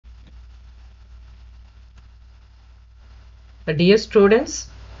Dear students,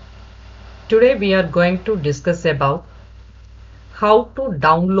 today we are going to discuss about how to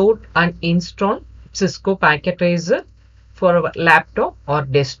download and install Cisco Packet Tracer for our laptop or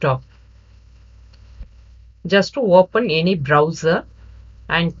desktop. Just to open any browser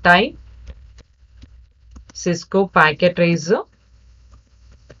and type Cisco Packet Tracer.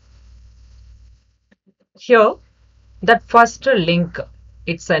 Here, that first link,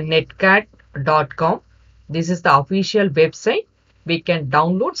 it's a netcat.com. This is the official website. We can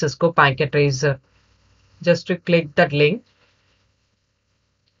download Cisco Packet Tracer. Just to click that link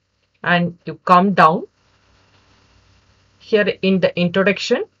and you come down. Here in the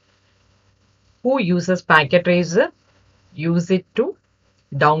introduction, who uses Packet Tracer, use it to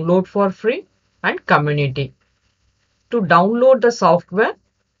download for free, and community. To download the software,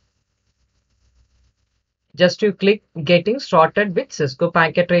 just you click getting started with Cisco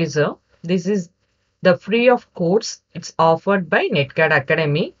Packet Tracer. This is the free of course. It's offered by Netcat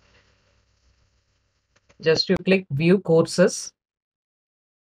Academy. Just you click view courses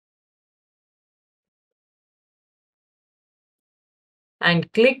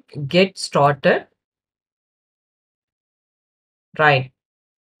and click get started. Right.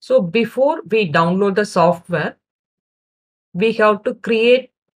 So before we download the software, we have to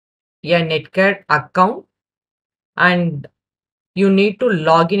create a Netcat account and you need to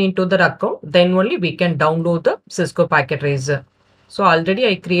log in into that account. Then only we can download the Cisco Packet Tracer. So already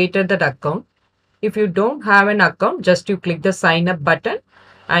I created that account. If you don't have an account, just you click the sign up button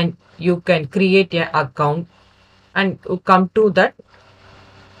and you can create an account and you come to that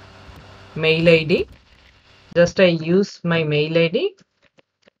mail ID. Just I use my mail ID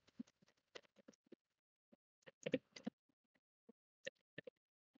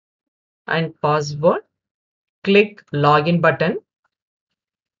and password. Click login button.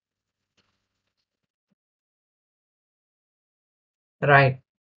 Right.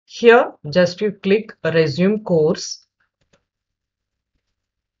 Here, just you click resume course.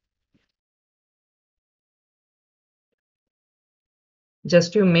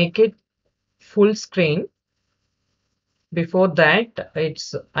 Just you make it full screen. Before that, I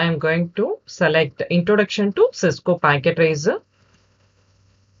am going to select Introduction to Cisco Packet Tracer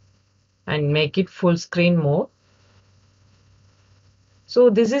and make it full screen mode. So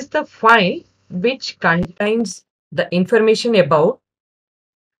this is the file which contains the information about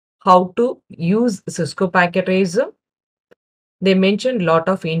how to use Cisco Packet Tracer. They mentioned lot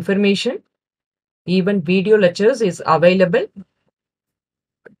of information. Even video lectures is available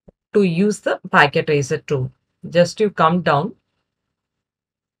to use the Packet Tracer tool. Just you come down.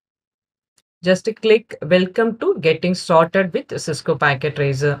 Just click Welcome to Getting Started with Cisco Packet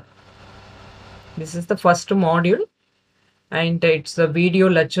Tracer. This is the first module and it's the video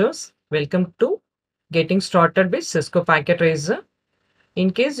lectures. Welcome to Getting Started with Cisco Packet Tracer.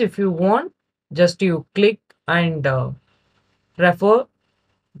 In case if you want, just you click and refer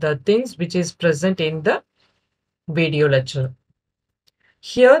the things which is present in the video lecture.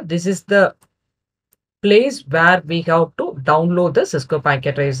 Here, this is the place where we have to download the Cisco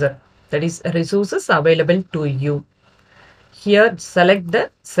Packet Tracer. That is resources available to you. Here, select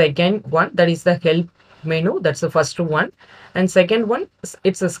the second one, that is the help menu. That's the first one. And second one,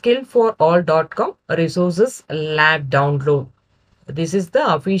 it's a skillforall.com resources lab download. This is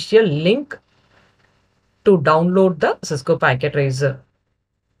the official link to download the Cisco Packet Tracer.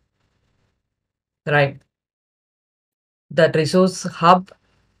 Right. That resource hub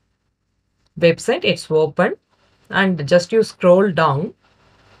website, it's open and just you scroll down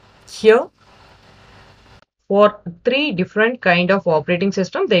here. For 3 different kind of operating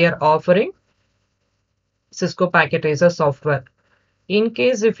system, they are offering Cisco Packet Tracer software. In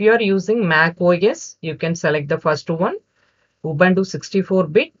case if you are using Mac OS, you can select the first one, Ubuntu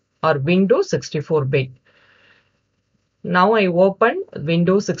 64-bit or Windows 64-bit. Now I open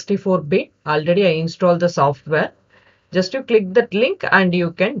Windows 64-bit. Already I installed the software. Just you click that link and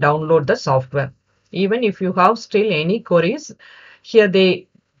you can download the software. Even if you have still any queries, here they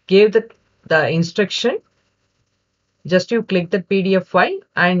gave the instruction. Just you click the PDF file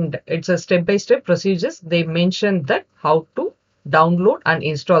and it's a step-by-step procedures. They mentioned that how to download and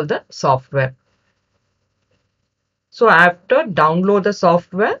install the software. So after download the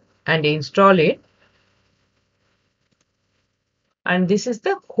software and install it, and this is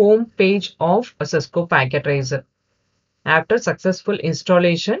the home page of a Cisco Packet Tracer. After successful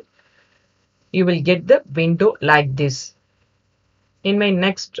installation, you will get the window like this. In my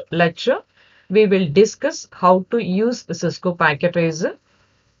next lecture, we will discuss how to use Cisco Packet Tracer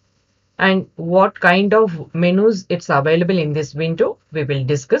and what kind of menus it's available in this window. We will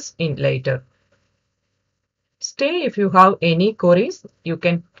discuss in later. Still, if you have any queries, you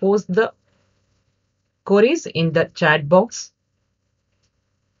can post the queries in the chat box,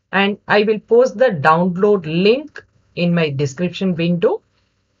 and I will post the download link in my description window.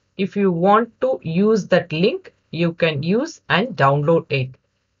 If you want to use that link, you can use and download it.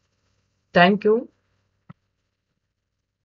 Thank you.